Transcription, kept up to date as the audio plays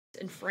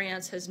in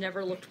France has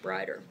never looked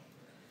brighter.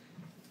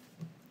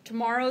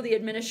 Tomorrow, the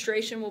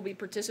administration will be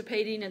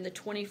participating in the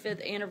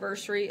 25th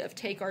anniversary of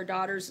Take Our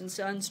Daughters and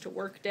Sons to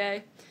Work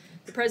Day.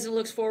 The President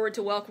looks forward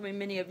to welcoming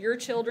many of your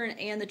children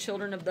and the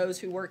children of those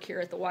who work here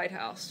at the White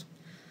House.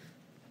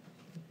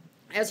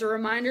 As a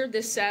reminder,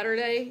 this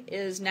Saturday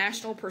is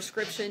National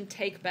Prescription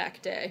Take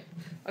Back Day.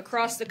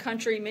 Across the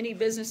country, many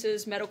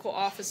businesses, medical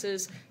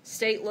offices,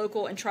 state,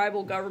 local, and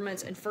tribal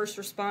governments and first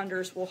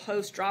responders will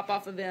host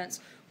drop-off events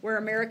where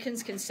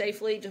Americans can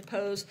safely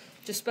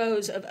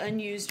dispose of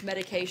unused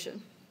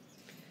medication.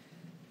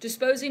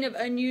 Disposing of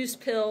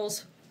unused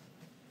pills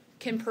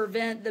can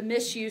prevent the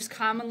misuse of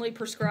commonly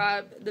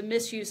prescribed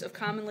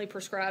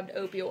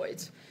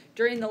opioids.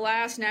 During the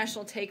last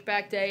National Take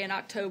Back Day in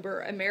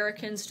October,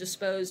 Americans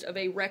disposed of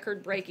a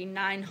record-breaking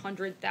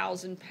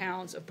 900,000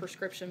 pounds of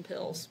prescription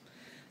pills.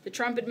 The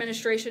Trump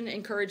administration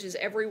encourages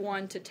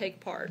everyone to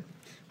take part.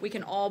 We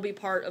can all be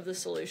part of the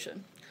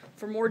solution.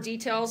 For more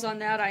details on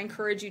that, I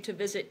encourage you to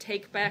visit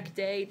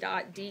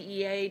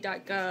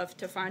takebackday.dea.gov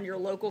to find your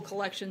local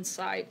collection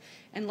site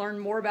and learn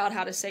more about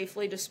how to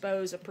safely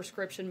dispose of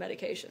prescription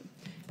medication.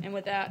 And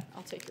with that,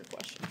 I'll take your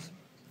questions.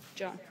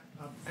 John.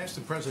 I asked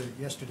the President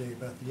yesterday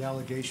about the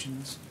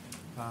allegations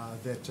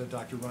that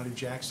Dr. Ronny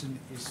Jackson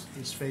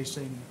is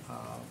facing.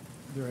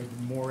 There have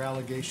been more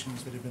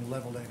allegations that have been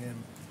leveled at him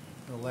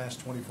in the last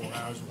 24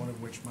 hours, one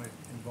of which might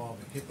involve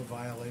a HIPAA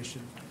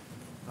violation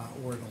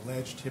or an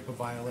alleged HIPAA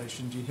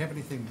violation. Do you have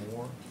anything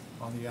more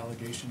on the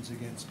allegations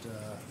against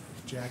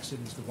Jackson?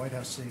 Is the White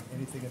House saying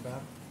anything about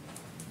it?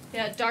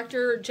 Yeah,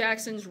 Dr.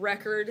 Jackson's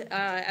record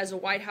as a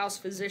White House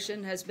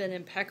physician has been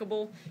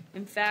impeccable.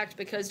 In fact,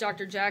 because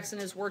Dr. Jackson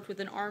has worked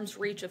within arm's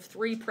reach of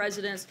 3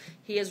 presidents,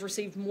 he has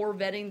received more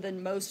vetting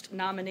than most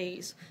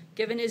nominees.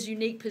 Given his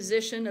unique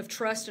position of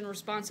trust and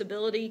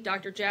responsibility,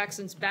 Dr.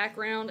 Jackson's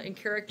background and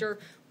character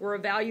were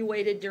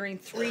evaluated during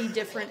 3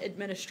 different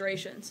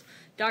administrations.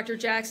 Dr.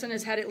 Jackson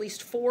has had at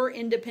least 4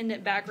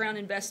 independent background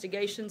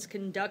investigations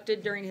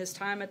conducted during his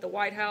time at the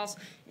White House,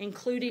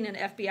 including an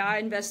FBI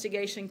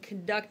investigation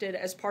conducted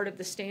as part of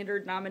the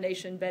standard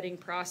nomination vetting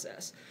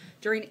process.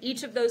 During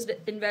each of those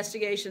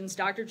investigations,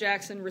 Dr.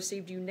 Jackson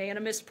received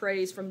unanimous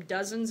praise from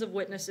dozens of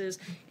witnesses,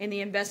 and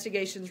the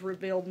investigations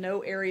revealed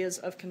no areas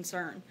of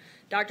concern.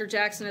 Dr.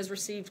 Jackson has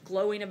received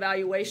glowing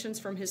evaluations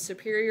from his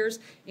superiors,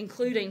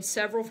 including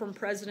several from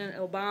President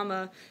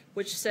Obama,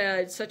 which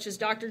said, such as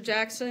Dr.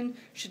 Jackson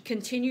should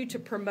continue to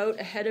promote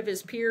ahead of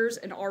his peers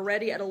and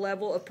already at a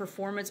level of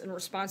performance and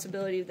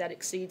responsibility that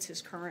exceeds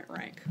his current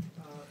rank.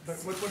 But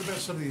what about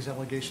some of these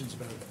allegations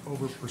about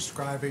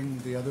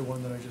overprescribing, the other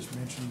one that I just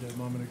mentioned a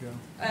moment ago?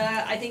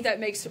 I think that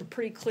makes it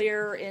pretty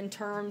clear in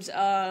terms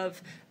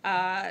of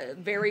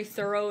very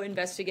thorough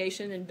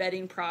investigation and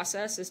vetting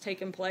process has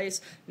taken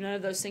place. None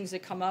of those things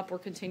that come up, we're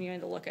continuing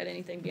to look at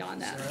anything beyond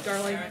that. Sarah?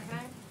 Darlene?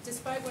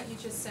 Despite what you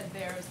just said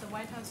there, is the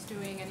White House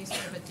doing any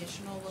sort of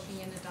additional looking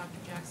into Dr.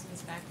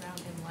 Jackson's background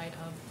in light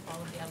of all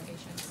of the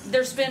allegations?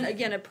 There's been,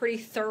 again, a pretty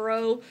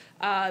thorough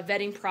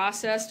vetting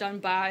process done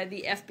by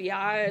the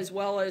FBI as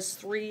well as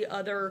 3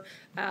 other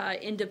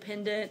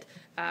independent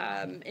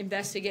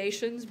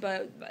investigations,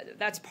 but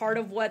that's part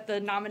of what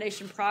the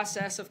nomination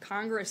process of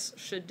Congress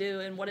should do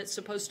and what it's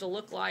supposed to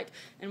look like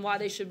and why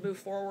they should move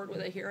forward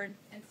with a hearing.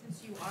 And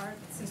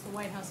since the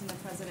White House and the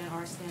President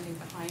are standing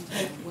behind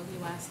him, will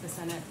you ask the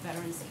Senate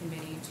Veterans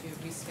Committee to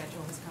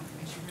reschedule his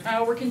confirmation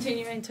hearing? We're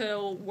continuing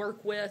to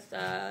work with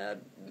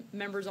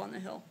members on the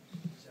Hill.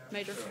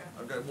 Major.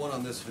 I've got one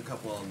on this and a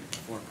couple on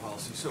foreign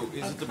policy. So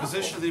is it the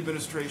position of the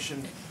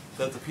administration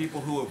that the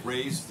people who have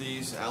raised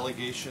these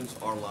allegations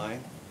are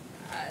lying?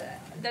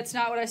 That's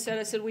not what I said.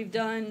 I said we've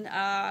done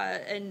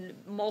and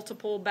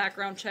multiple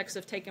background checks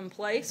have taken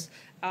place,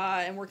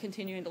 and we're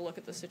continuing to look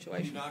at the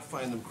situation. Do you not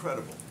find them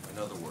credible, in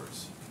other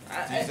words?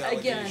 These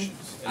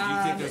allegations? And do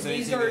you think there's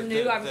these are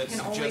new. I that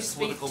can only suggests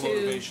speak political to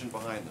motivation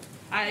behind them?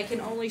 I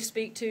can only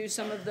speak to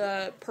some of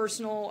the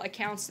personal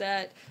accounts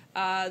that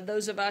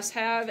those of us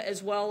have,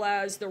 as well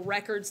as the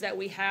records that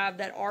we have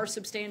that are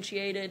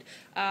substantiated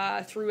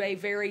through a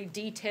very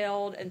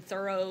detailed and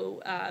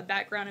thorough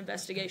background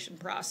investigation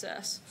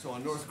process. So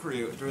on North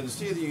Korea, during the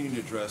State of the Union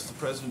address, the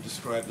President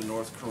described the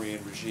North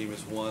Korean regime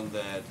as one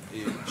that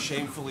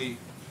shamefully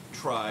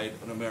tried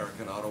an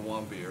American, Otto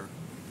Warmbier,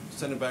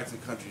 sent him back to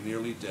the country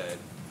nearly dead,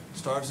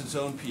 starves its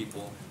own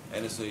people,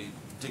 and is a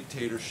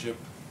dictatorship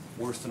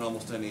worse than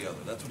almost any other.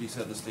 That's what he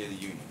said in the State of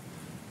the Union.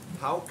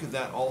 How could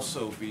that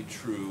also be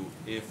true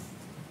if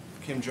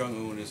Kim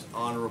Jong-un is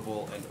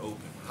honorable and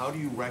open? How do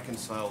you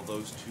reconcile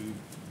those 2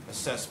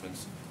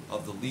 assessments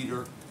of the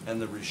leader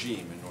and the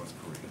regime in North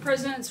Korea? The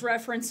President's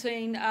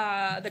referencing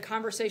the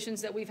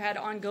conversations that we've had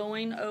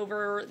ongoing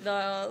over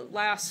the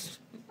last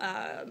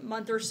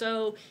month or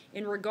so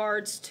in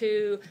regards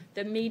to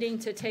the meeting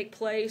to take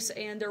place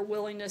and their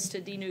willingness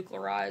to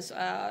denuclearize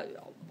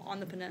on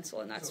the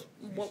peninsula, and that's so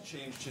what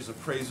changed his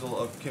appraisal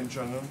of Kim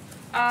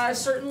Jong-un.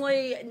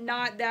 Certainly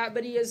not that,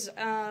 but he is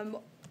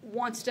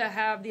wants to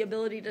have the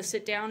ability to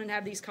sit down and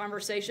have these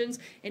conversations.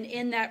 And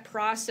in that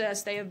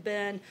process, they have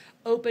been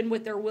open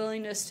with their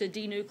willingness to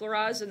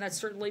denuclearize, and that's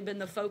certainly been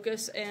the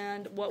focus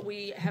and what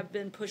we have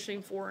been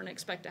pushing for and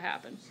expect to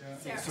happen.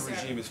 Thinks the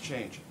regime is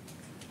changing.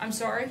 I'm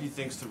sorry? He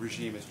thinks the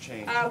regime is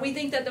changing. We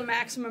think that the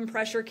maximum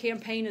pressure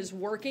campaign is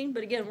working,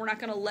 but again, we're not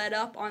going to let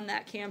up on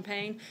that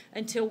campaign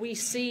until we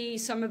see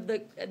some of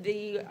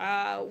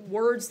the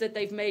words that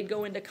they've made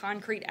go into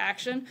concrete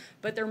action,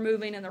 but they're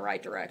moving in the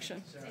right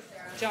direction.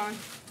 John?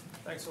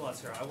 Thanks a lot,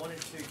 Sarah. I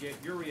wanted to get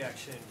your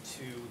reaction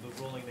to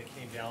the ruling that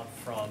came down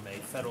from a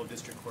federal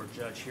district court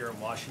judge here in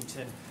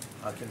Washington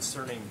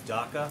concerning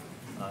DACA.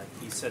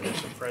 He said that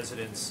the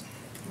president's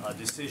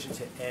decision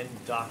to end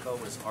DACA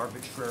was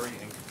arbitrary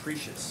and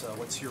capricious.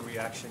 What's your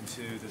reaction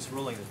to this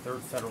ruling, the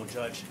third federal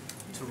judge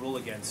to rule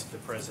against the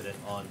president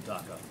on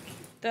DACA?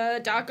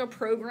 The DACA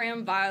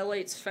program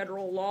violates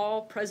federal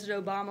law.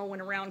 President Obama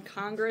went around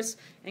Congress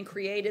and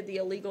created the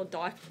illegal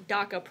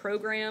DACA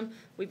program.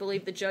 We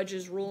believe the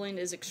judge's ruling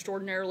is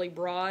extraordinarily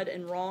broad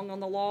and wrong on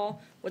the law.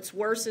 What's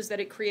worse is that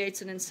it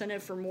creates an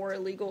incentive for more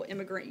illegal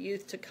immigrant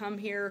youth to come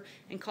here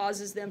and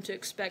causes them to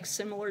expect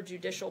similar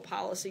judicial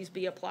policies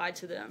be applied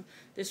to them.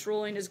 This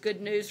ruling is good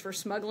news for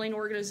smuggling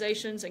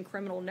organizations and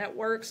criminal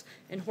networks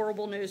and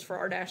horrible news for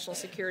our national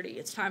security.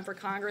 It's time for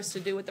Congress to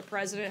do what the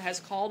president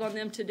has called on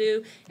them to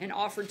do and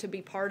offered to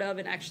be part of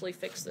and actually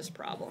fix this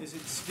problem. Is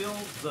it still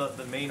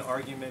the main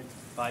argument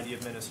by the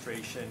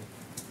administration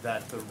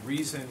that the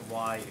reason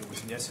why it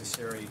was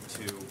necessary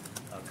to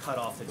cut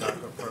off the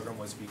DACA program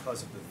was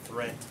because of the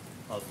threat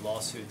of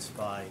lawsuits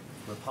by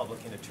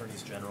Republican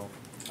attorneys general?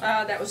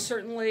 That was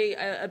certainly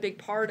a big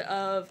part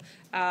of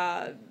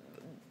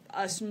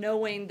us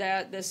knowing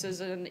that this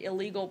is an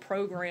illegal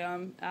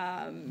program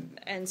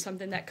and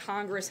something that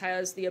Congress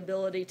has the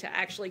ability to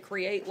actually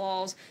create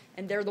laws,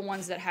 and they're the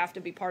ones that have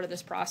to be part of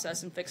this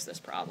process and fix this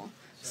problem.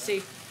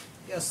 Steve?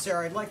 Yes,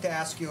 Sarah, I'd like to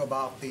ask you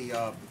about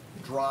the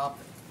drop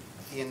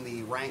in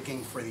the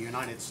ranking for the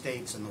United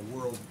States in the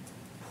World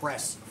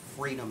Press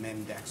Freedom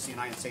Index. The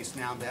United States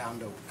now down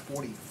to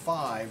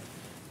 45,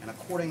 and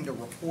according to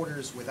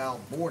Reporters Without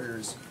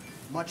Borders,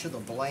 much of the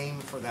blame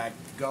for that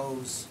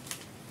goes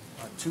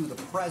to the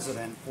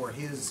president for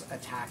his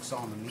attacks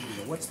on the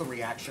media. What's the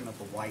reaction of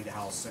the White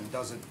House, and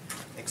does it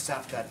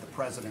accept that the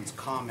president's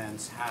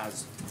comments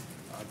has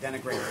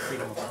denigrated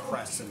freedom of the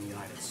press in the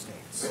United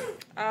States?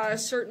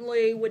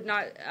 Certainly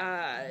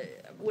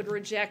would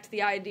reject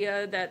the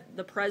idea that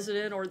the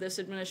president or this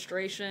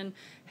administration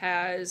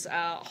has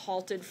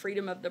halted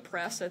freedom of the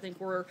press. I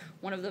think we're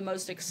one of the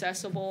most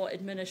accessible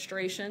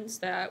administrations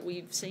that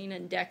we've seen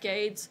in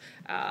decades.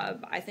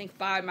 I think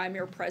by my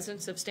mere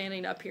presence of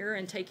standing up here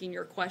and taking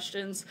your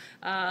questions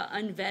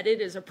unvetted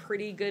is a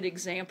pretty good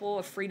example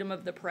of freedom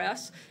of the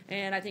press,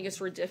 and I think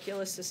it's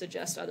ridiculous to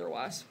suggest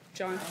otherwise.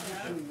 John?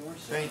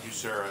 Thank you,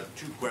 Sarah.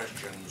 Two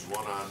questions,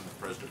 one on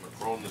President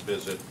Macron's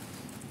visit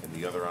and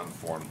the other on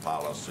foreign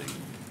policy.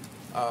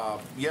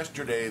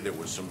 Yesterday there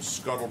was some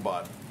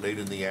scuttlebutt late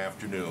in the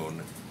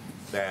afternoon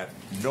that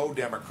no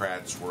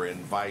Democrats were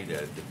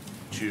invited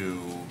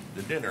to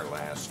the dinner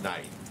last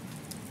night.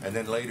 And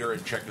then later a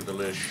check of the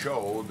list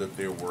showed that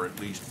there were at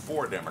least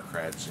 4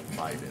 Democrats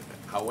invited.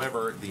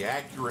 However, the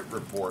accurate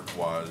report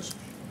was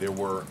there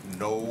were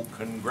no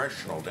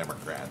congressional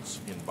Democrats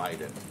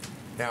invited.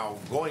 Now,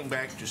 going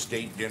back to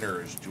state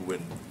dinners to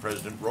when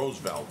President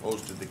Roosevelt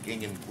hosted the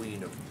King and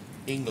Queen of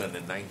England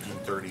in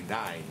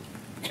 1939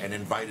 and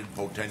invited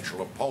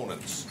potential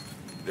opponents,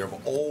 there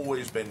have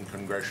always been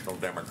congressional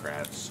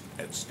Democrats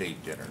at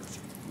state dinners.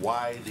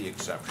 Why the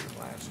exception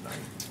last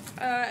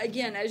night?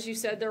 Again, as you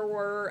said, there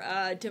were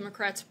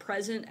Democrats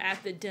present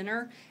at the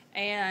dinner,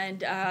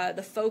 and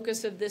the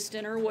focus of this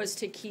dinner was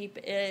to keep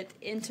it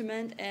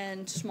intimate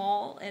and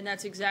small, and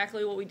that's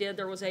exactly what we did.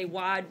 There was a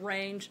wide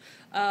range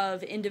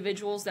of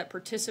individuals that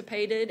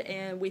participated,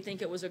 and we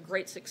think it was a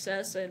great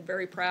success, and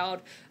very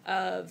proud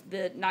of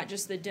not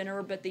just the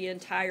dinner, but the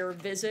entire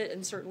visit,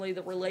 and certainly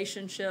the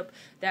relationship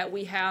that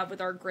we have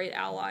with our great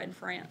ally in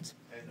France.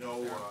 And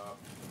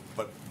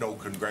no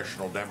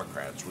congressional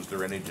Democrats. Was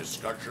there any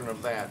discussion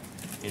of that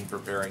in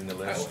preparing the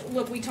list?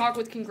 Look, we talk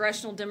with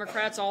congressional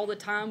Democrats all the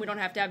time. We don't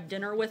have to have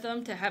dinner with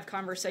them to have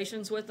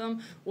conversations with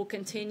them. We'll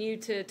continue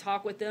to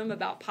talk with them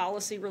about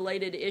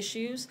policy-related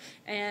issues.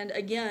 And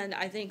again,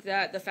 I think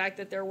that the fact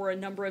that there were a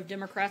number of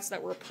Democrats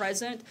that were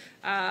present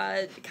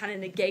kind of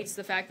negates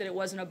the fact that it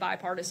wasn't a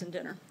bipartisan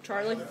dinner.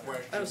 Charlie?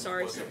 Oh,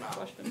 sorry.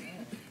 Question.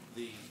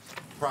 The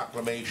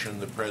proclamation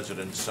the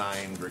president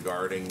signed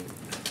regarding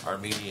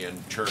Armenia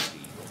and Turkey.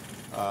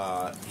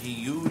 He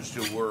used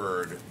a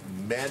word,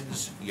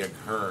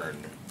 Medzhekern,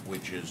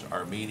 which is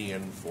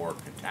Armenian for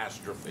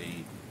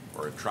catastrophe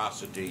or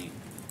atrocity,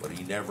 but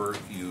he never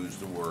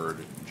used the word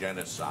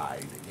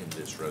genocide in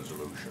this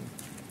resolution.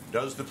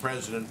 Does the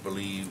president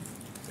believe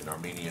in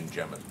Armenian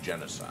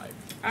genocide.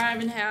 I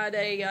haven't had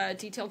a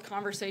detailed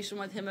conversation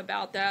with him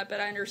about that, but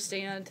I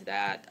understand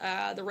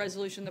that the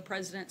resolution the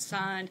president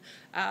signed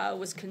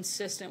was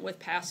consistent with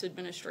past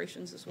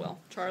administrations as well.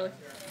 Charlie?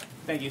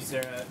 Thank you,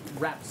 Sarah.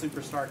 Rap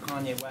superstar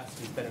Kanye West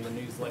has been in the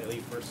news lately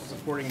for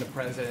supporting the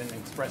president and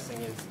expressing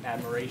his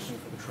admiration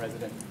for the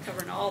president.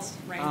 Covering all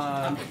range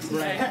of topics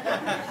today.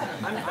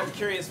 I'm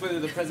curious whether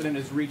the president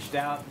has reached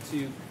out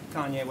to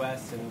Kanye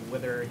West and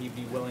whether he'd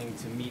be willing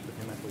to meet with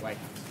him at the White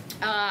House.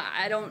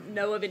 I don't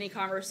know of any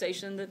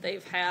conversation that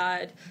they've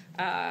had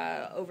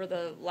over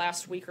the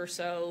last week or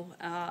so.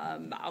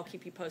 I'll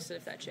keep you posted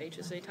if that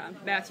changes anytime.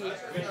 Matthew?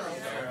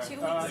 2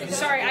 weeks ago.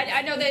 Sorry,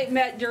 I know they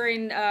met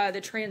during the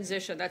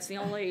transition. That's the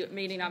only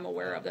meeting I'm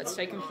aware of that's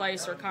taken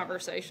place or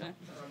conversation.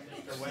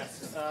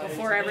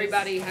 Before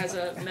everybody has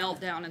a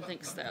meltdown and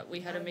thinks that we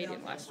had a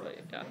meeting last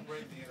week. Yeah.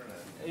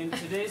 In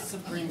today's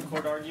Supreme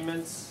Court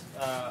arguments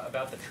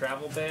about the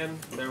travel ban,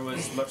 there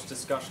was much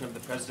discussion of the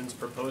president's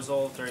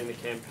proposal during the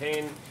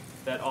campaign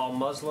that all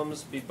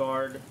Muslims be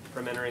barred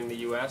from entering the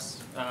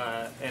U.S.,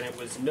 and it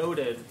was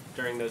noted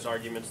during those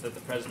arguments that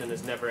the president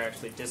has never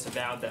actually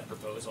disavowed that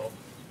proposal,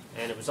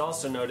 and it was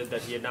also noted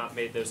that he had not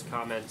made those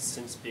comments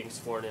since being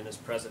sworn in as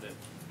president.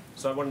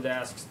 So I wanted to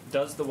ask,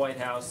 does the White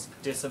House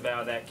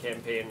disavow that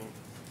campaign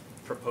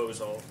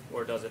proposal,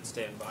 or does it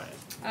stand by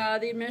it?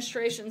 The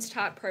administration's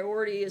top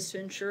priority is to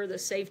ensure the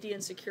safety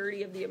and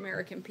security of the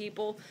American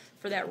people.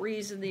 For that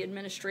reason, the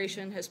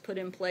administration has put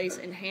in place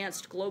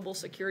enhanced global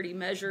security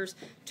measures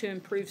to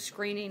improve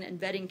screening and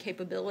vetting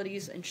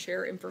capabilities and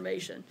share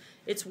information.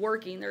 It's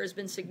working. There has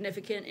been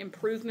significant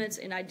improvements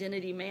in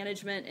identity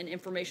management and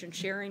information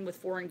sharing with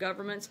foreign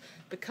governments.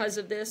 Because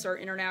of this, our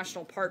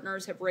international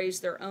partners have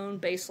raised their own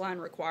baseline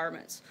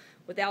requirements.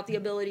 Without the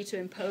ability to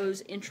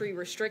impose entry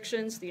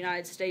restrictions, the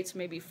United States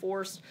may be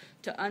forced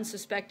to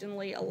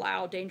unsuspectingly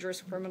allow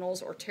dangerous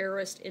criminals or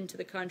terrorists into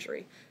the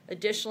country.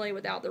 Additionally,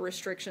 without the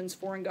restrictions,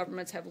 foreign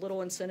governments have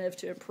little incentive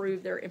to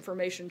improve their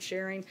information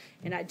sharing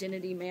and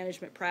identity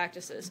management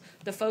practices.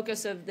 The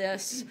focus of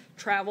this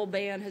travel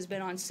ban has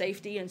been on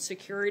safety and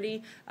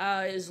security,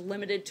 is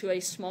limited to a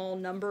small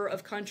number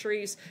of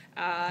countries,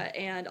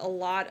 and a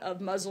lot of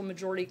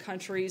Muslim-majority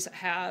countries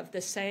have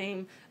the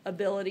same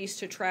abilities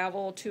to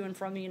travel to and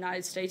from the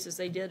United States as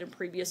they did in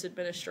previous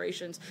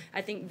administrations.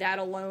 I think that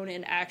alone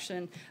in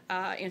action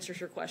answers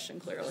your question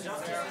clearly.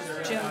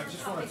 Jim? I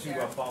just wanted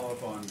to follow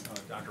up on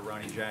Dr.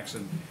 Ronny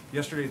Jackson.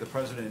 Yesterday, the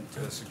president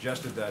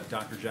suggested that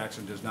Dr.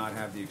 Jackson does not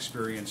have the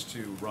experience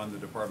to run the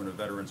Department of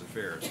Veterans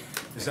Affairs.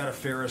 Is that a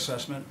fair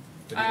assessment?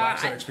 That he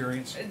lacks that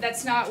experience?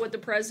 That's not what the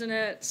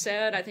president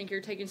said. I think you're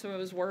taking some of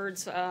his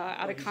words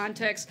out of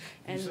context.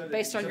 And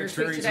based on your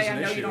tweet today, I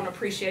know you don't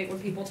appreciate when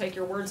people take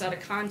your words out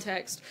of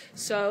context.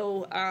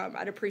 So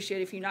I'd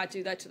appreciate if you not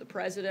do that to the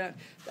president.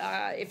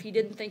 If he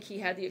didn't think he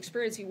had the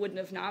experience, he wouldn't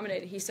have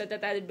nominated. He said that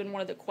that had been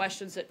one of the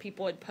questions that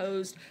people had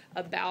posed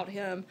about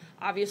him.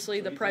 Obviously,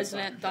 the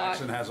president thought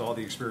Jackson has all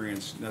the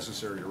experience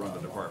necessary to run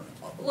the department.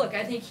 Look,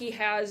 I think he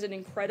has an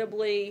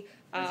incredibly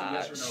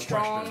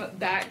strong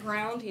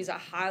background. He's a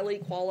highly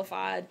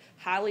qualified,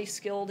 highly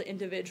skilled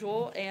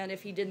individual, and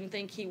if he didn't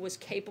think he was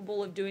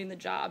capable of doing the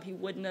job, he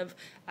wouldn't have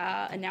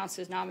announced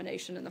his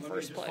nomination in the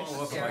first place.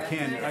 Follow up if I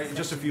can.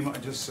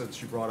 Just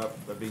since you brought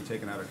up being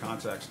taken out of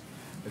context,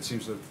 it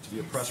seems to be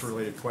a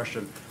press-related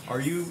question.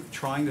 Are you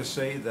trying to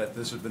say that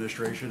this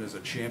administration is a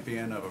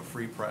champion of a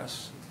free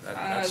press?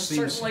 I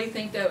certainly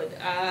think that,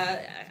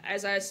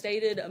 as I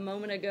stated a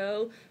moment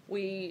ago,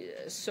 we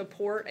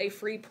support a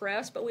free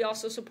press, but we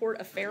also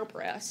support a fair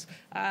press.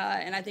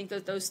 And I think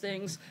that those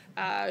things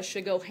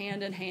should go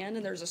hand in hand,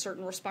 and there's a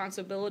certain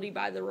responsibility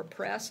by the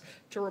press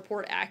to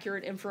report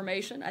accurate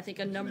information. I think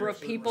a number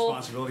of people,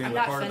 I'm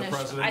not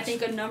finished. I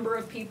think a number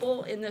of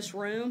people in this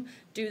room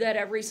do that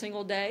every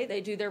single day.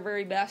 They do their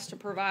very best to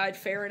provide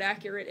fair and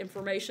accurate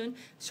information.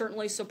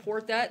 Certainly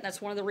support that, and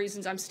that's one of the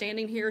reasons I'm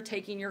standing here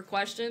taking your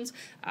questions.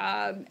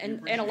 And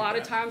a lot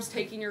of times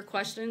taking your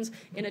questions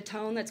in a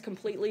tone that's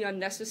completely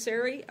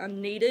unnecessary,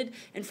 unneeded,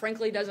 and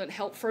frankly doesn't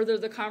help further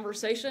the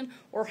conversation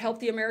or help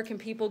the American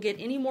people get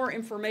any more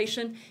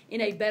information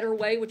in a better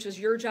way, which is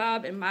your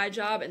job and my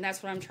job, and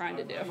that's what I'm trying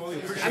to do. I'm going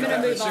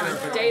to move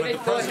on. David,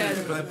 go ahead.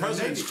 The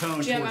president's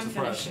tone Jim, towards I'm the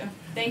press. finished.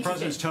 Thank you. The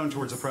president's tone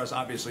towards the press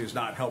obviously is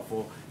not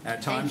helpful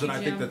at times, and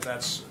I think that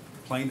that's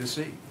plain to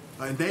see.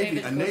 A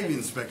Navy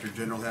Inspector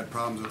General had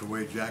problems with the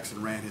way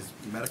Jackson ran his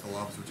medical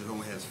office, which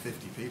only has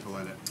 50 people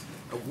in it.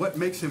 What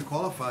makes him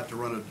qualified to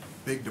run a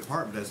big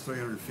department that has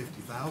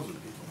 350,000 people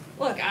in it?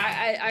 Look,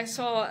 I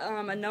saw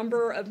a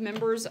number of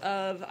members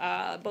of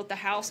both the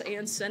House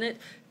and Senate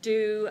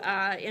do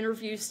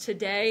interviews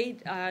today,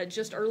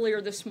 just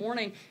earlier this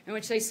morning, in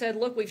which they said,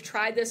 look, we've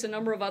tried this a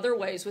number of other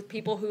ways with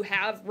people who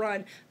have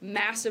run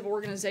massive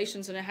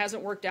organizations and it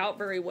hasn't worked out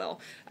very well.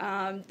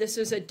 This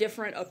is a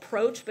different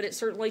approach, but it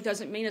certainly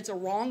doesn't mean it's a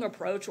wrong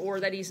approach or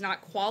that he's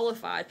not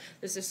qualified.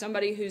 This is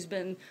somebody who's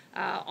been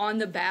on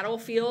the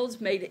battlefields,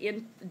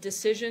 made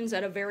decisions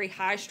at a very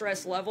high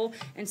stress level,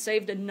 and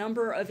saved a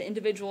number of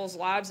individuals'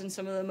 lives in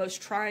some of the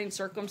most trying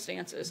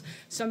circumstances.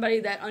 Somebody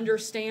that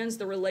understands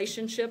the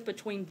relationship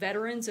between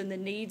veterans and the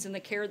needs and the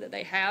care that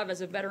they have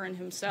as a veteran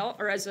himself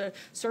or as a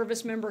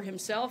service member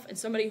himself, and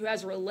somebody who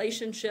has a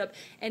relationship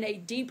and a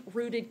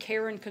deep-rooted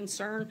care and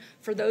concern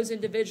for those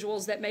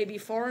individuals that may be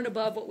far and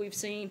above what we've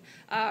seen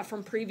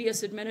from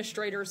previous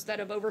administrators that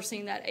have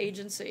overseen that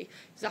agency.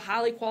 He's a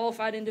highly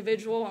qualified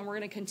individual, and we're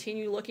going to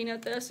continue looking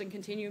at this and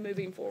continue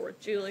moving forward.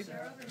 Julie.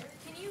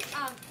 Can you,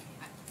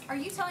 are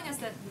you telling us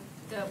that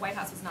the White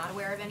House was not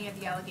aware of any of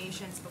the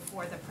allegations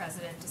before the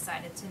president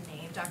decided to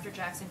name Dr.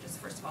 Jackson, just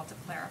first of all to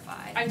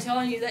clarify? I'm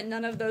telling you that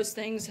none of those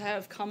things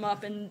have come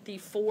up in the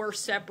 4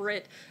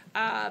 separate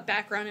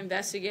background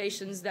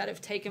investigations that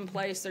have taken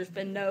place. There's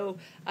been no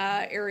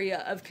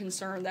area of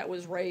concern that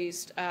was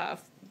raised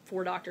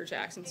for Dr.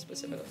 Jackson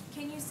specifically.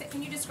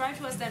 Can you describe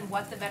to us then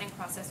what the vetting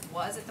process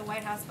was at the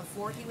White House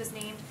before he was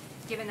named,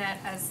 given that,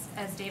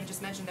 as Dave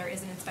just mentioned, there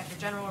is an Inspector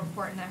General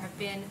report and there have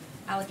been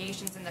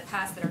allegations in the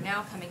past that are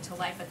now coming to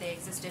light, but they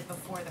existed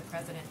before the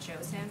president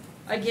chose him?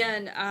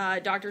 Again,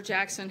 Dr.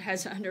 Jackson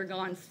has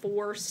undergone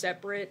 4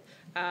 separate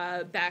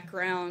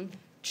background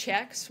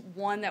checks,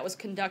 one that was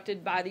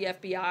conducted by the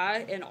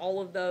FBI, and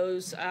all of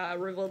those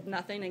revealed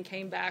nothing and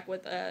came back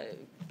with a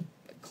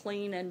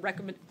clean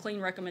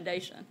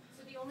recommendation.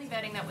 The only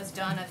vetting that was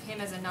done of him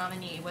as a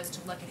nominee was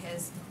to look at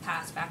his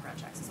past background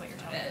checks, is what you're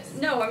telling us?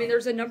 No, I mean,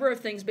 there's a number of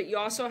things, but you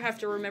also have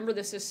to remember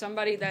this is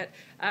somebody that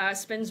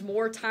spends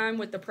more time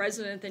with the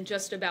president than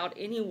just about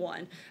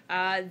anyone.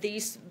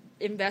 These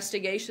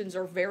investigations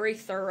are very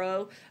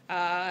thorough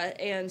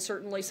and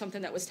certainly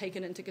something that was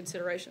taken into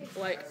consideration.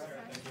 Blake.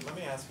 Let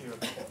me ask you a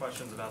couple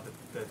questions about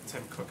the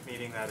Tim Cook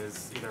meeting that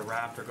is either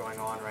wrapped or going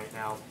on right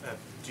now.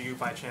 Do you,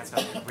 by chance, have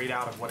a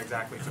readout of what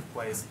exactly took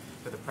place?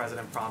 Did the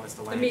president promise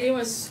to land? The meeting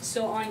was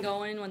still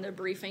ongoing when the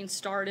briefing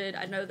started.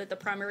 I know that the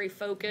primary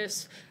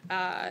focus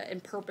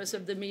and purpose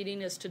of the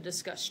meeting is to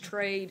discuss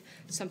trade,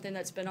 something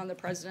that's been on the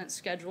president's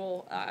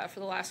schedule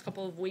for the last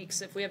couple of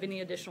weeks. If we have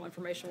any additional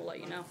information, we'll let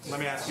you know. Let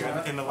me ask you,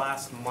 in the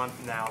last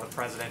month now, the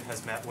president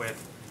has met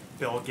with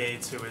Bill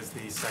Gates, who is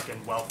the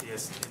second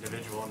wealthiest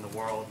individual in the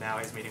world. Now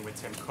he's meeting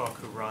with Tim Cook,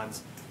 who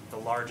runs the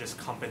largest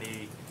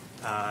company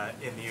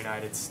in the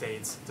United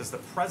States. Does the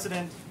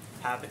president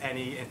have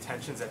any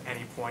intentions at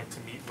any point to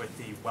meet with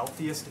the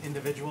wealthiest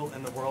individual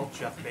in the world,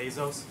 Jeff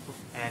Bezos?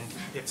 And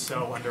if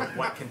so, under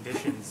what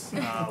conditions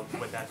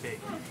would that be?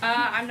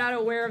 I'm not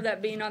aware of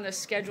that being on the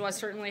schedule. I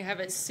certainly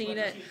haven't seen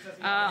it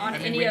on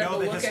any of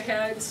the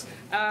look-aheads.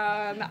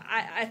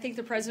 I think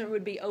the president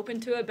would be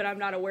open to it, but I'm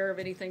not aware of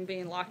anything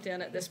being locked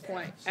in at this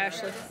point.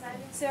 Ashley?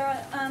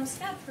 Sarah,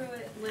 Scott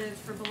Pruitt lived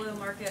for below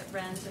market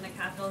rent in a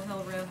Capitol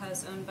Hill row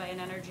house owned by an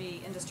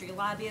energy industry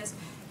lobbyist.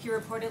 He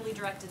reportedly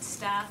directed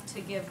staff to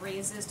give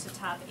raises to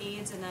top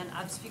aides and then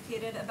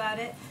obfuscated about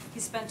it. He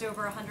spent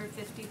over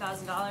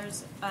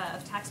 $150,000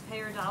 of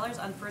taxpayer dollars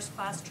on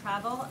first-class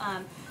travel.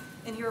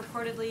 And he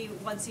reportedly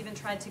once even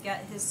tried to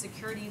get his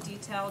security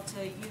detail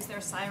to use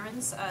their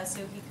sirens so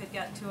he could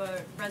get to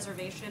a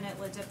reservation at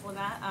Le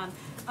Diplomat,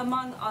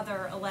 among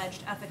other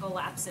alleged ethical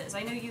lapses.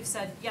 I know you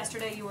said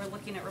yesterday you were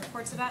looking at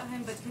reports about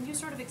him, but can you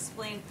sort of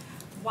explain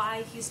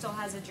why he still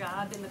has a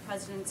job in the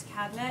president's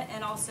cabinet,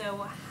 and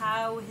also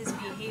how his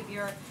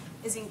behavior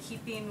is in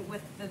keeping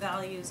with the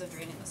values of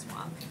draining the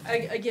swamp?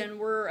 Again,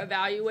 we're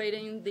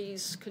evaluating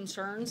these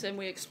concerns, and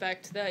we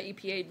expect the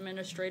EPA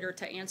administrator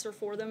to answer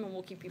for them, and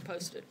we'll keep you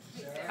posted.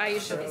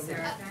 Aisha.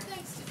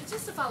 Thanks.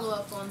 Just to follow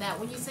up on that,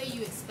 when you say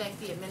you expect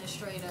the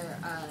administrator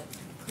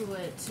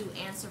Pruitt to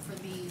answer for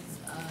these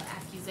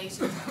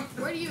accusations,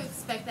 where do you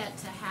expect that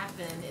to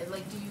happen?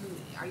 Like,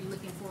 are you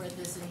looking for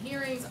this in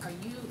hearings?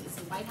 Is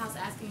the White House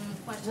asking you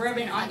questions? We're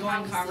having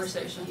ongoing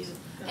conversations.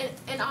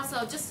 And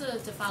also, just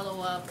to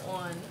follow up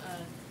on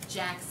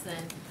Jackson,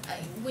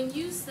 when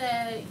you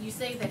say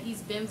that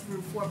he's been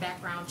through 4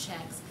 background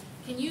checks,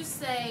 can you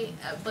say,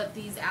 but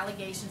these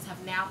allegations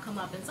have now come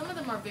up, and some of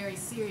them are very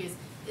serious,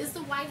 is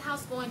the White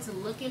House going to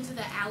look into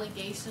the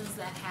allegations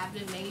that have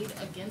been made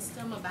against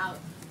him about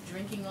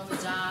drinking on the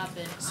job?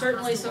 And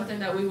certainly something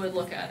that we would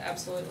look at,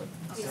 absolutely.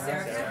 Okay,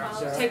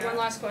 Sarah. Take one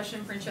last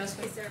question,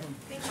 Francesca.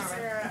 Thank you,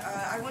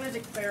 Sarah. I wanted to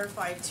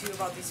clarify, too,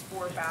 about these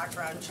 4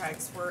 background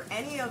checks. Were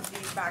any of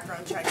these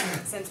background checks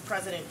since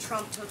President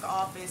Trump took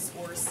office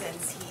or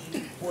since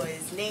he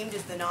was named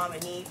as the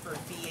nominee for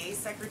VA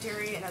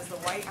secretary, and has the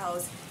White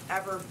House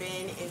ever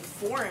been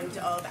informed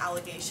of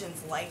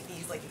allegations like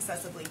these, like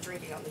excessively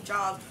drinking on the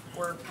job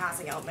or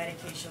passing out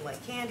medication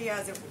like candy,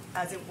 as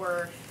it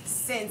were,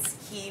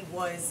 since he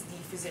was the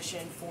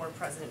physician for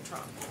President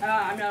Trump?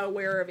 I'm not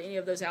aware of any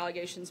of those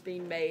allegations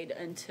being made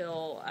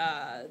until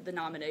the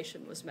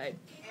nomination was made.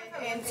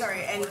 And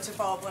to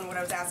follow up on what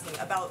I was asking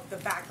about the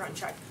background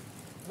check,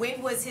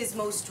 when was his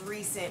most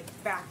recent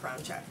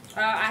background check?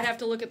 I'd have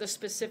to look at the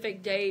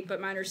specific date,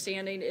 but my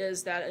understanding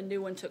is that a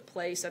new one took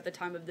place at the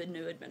time of the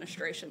new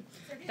administration.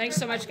 Thanks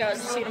so much, guys.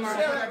 See you tomorrow.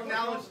 Sarah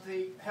acknowledged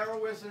the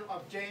heroism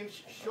of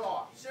James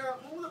Shaw. Sarah,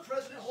 when will the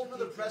president hold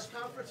another press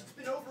conference? It's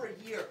been over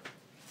a year.